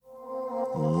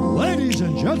Ladies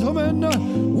and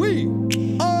gentlemen, we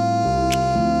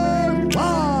are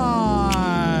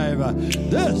live!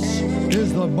 This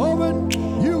is the moment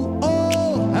you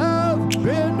all have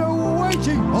been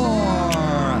waiting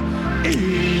for.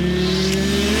 It's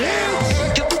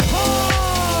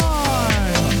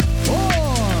time for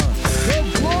the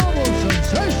global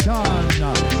sensation,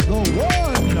 the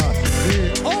one, the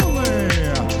only,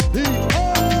 the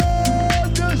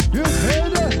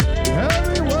undisputed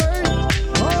heavyweight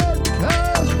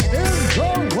podcast in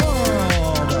the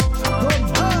world, the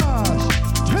Mass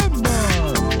Timber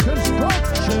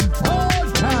Construction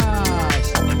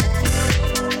Podcast.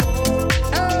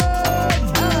 And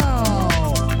now,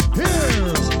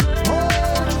 here's Paul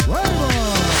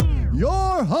Kramer,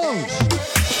 your host.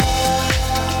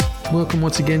 Welcome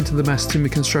once again to the Mass Timber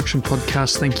Construction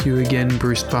Podcast. Thank you again,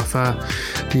 Bruce Buffer,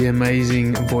 the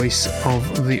amazing voice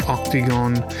of the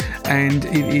Octagon. And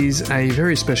it is a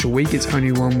very special week. It's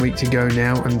only 1 week to go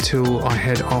now until I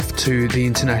head off to the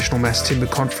International Mass Timber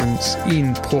Conference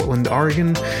in Portland,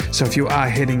 Oregon. So if you are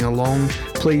heading along,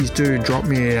 please do drop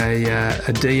me a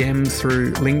DM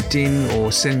through LinkedIn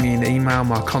or send me an email.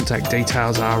 My contact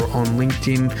details are on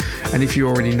LinkedIn. And if you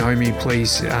already know me,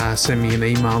 please send me an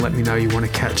email. Let me know you want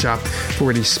to catch up. I've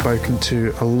already spoken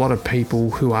to a lot of people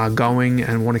who are going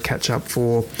and want to catch up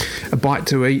for a bite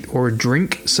to eat or a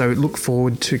drink. So look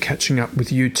forward to catching up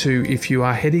with you too if you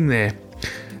are heading there.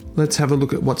 Let's have a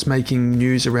look at what's making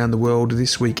news around the world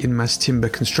this week in mass timber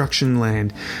construction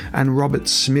land. And Robert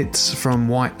Smits from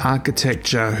White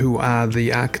Architecture, who are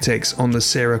the architects on the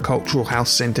Sera Cultural House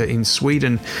Centre in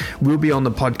Sweden, will be on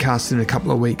the podcast in a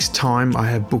couple of weeks' time. I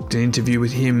have booked an interview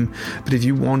with him. But if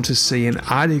you want to see an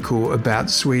article about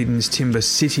Sweden's Timber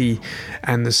City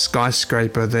and the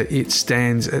skyscraper that it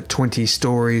stands at 20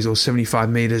 stories or 75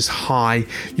 metres high,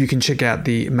 you can check out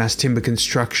the Mass Timber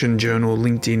Construction Journal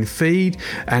LinkedIn feed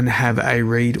and have a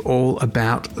read all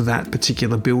about that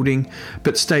particular building.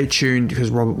 But stay tuned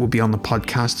because Robert will be on the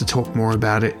podcast to talk more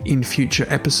about it in future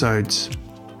episodes.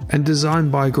 And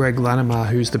designed by Greg Latimer,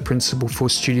 who's the principal for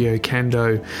Studio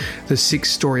Kando, the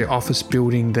 6-story office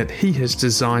building that he has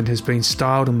designed has been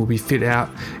styled and will be fit out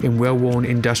in well-worn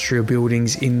industrial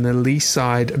buildings in the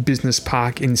Leaside Business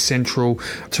Park in central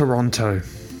Toronto.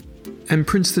 And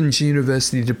Princeton's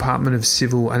University Department of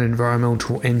Civil and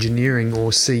Environmental Engineering,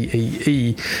 or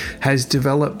CEE, has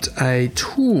developed a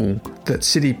tool that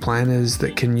city planners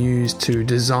that can use to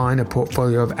design a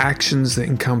portfolio of actions that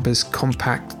encompass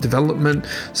compact development,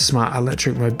 smart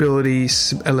electric mobility,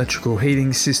 electrical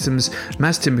heating systems,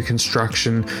 mass timber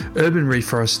construction, urban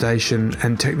reforestation,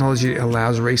 and technology that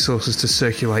allows resources to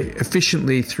circulate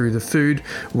efficiently through the food,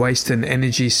 waste, and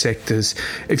energy sectors.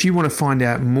 If you want to find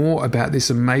out more about this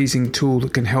amazing tool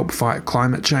that can help fight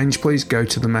climate change, please go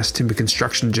to the Mass Timber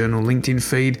Construction Journal LinkedIn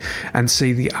feed and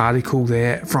see the article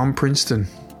there from Princeton.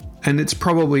 And it's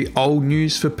probably old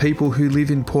news for people who live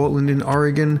in Portland in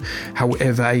Oregon.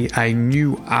 However, a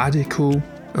new article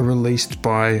released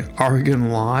by Oregon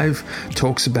Live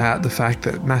talks about the fact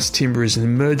that mass timber is an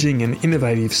emerging and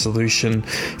innovative solution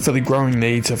for the growing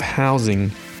needs of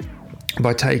housing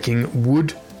by taking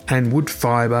wood and wood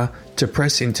fibre to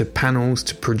press into panels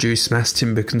to produce mass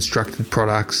timber constructed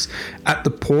products. At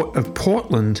the Port of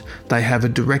Portland, they have a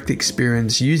direct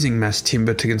experience using mass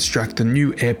timber to construct the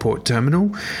new airport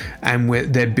terminal, and where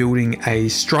they're building a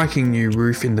striking new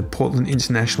roof in the Portland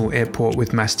International Airport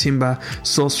with mass timber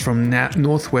sourced from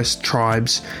Northwest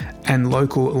tribes and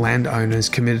local landowners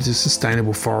committed to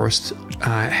sustainable forest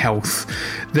health.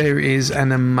 There is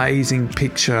an amazing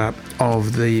picture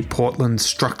of the Portland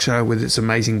structure with its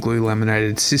amazing glue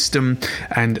laminated system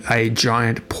and a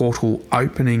giant portal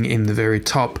opening in the very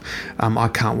top. I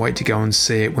can't wait to go and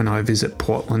see it when I visit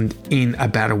Portland in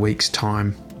about a week's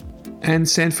time. And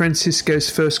San Francisco's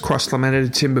first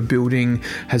cross-laminated timber building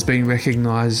has been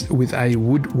recognised with a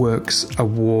WoodWorks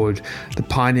Award. The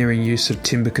pioneering use of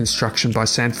timber construction by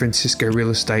San Francisco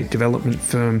real estate development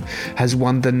firm has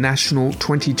won the National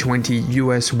 2020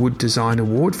 US Wood Design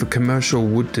Award for commercial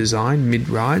wood design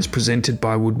mid-rise presented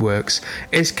by WoodWorks.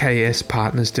 SKS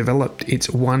Partners developed its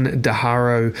One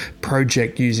Daharo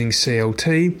project using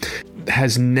CLT,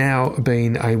 has now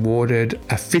been awarded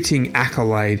a fitting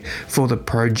accolade for the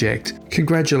project.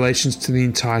 Congratulations to the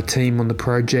entire team on the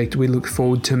project. We look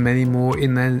forward to many more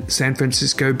in the San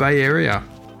Francisco Bay Area.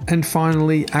 And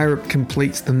finally, Arup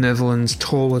completes the Netherlands'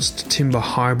 tallest timber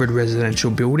hybrid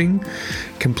residential building.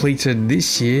 Completed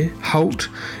this year, Holt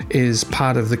is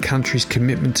part of the country's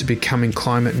commitment to becoming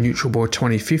climate neutral by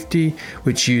 2050,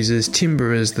 which uses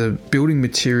timber as the building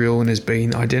material and has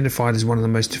been identified as one of the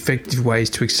most effective ways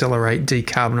to accelerate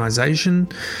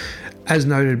decarbonisation. As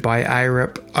noted by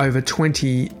Arup, over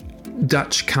 20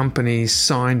 Dutch companies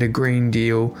signed a Green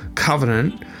Deal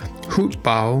covenant,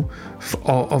 Houtbouw,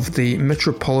 of the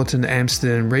metropolitan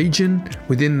Amsterdam region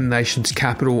within the nation's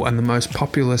capital and the most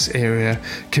populous area,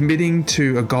 committing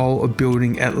to a goal of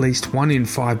building at least 1 in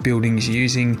 5 buildings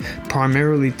using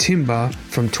primarily timber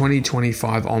from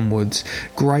 2025 onwards.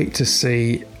 Great to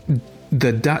see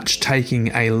the Dutch taking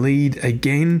a lead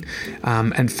again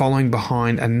and following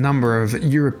behind a number of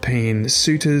European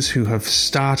suitors who have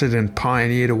started and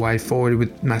pioneered a way forward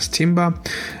with mass timber,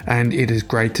 and it is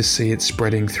great to see it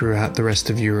spreading throughout the rest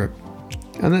of Europe.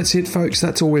 And that's it, folks.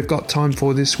 That's all we've got time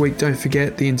for this week. Don't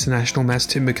forget, the International Mass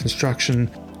Timber Construction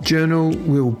Journal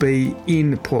will be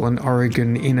in Portland,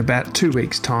 Oregon in about 2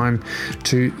 weeks' time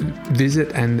to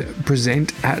visit and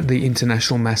present at the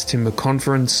International Mass Timber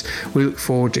Conference. We look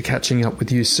forward to catching up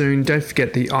with you soon. Don't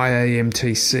forget, the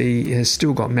IAMTC has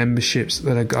still got memberships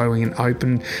that are going and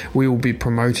open. We will be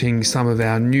promoting some of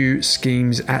our new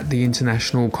schemes at the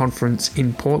International Conference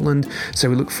in Portland, so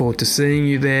we look forward to seeing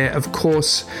you there. Of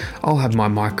course, I'll have my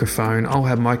microphone, I'll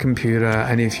have my computer,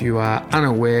 and if you are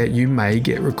unaware, you may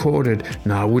get recorded.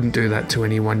 No, I wouldn't do that to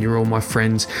anyone. You're all my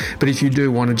friends. But if you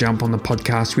do want to jump on the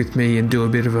podcast with me and do a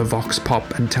bit of a vox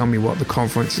pop and tell me what the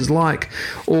conference is like,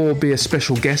 or be a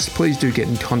special guest, please do get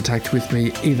in contact with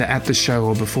me either at the show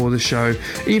or before the show.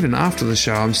 Even after the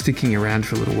show, I'm sticking around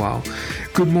for a little while.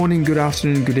 Good morning, good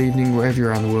afternoon, good evening, wherever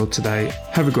you're around the world today.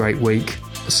 Have a great week.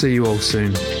 I'll see you all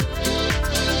soon.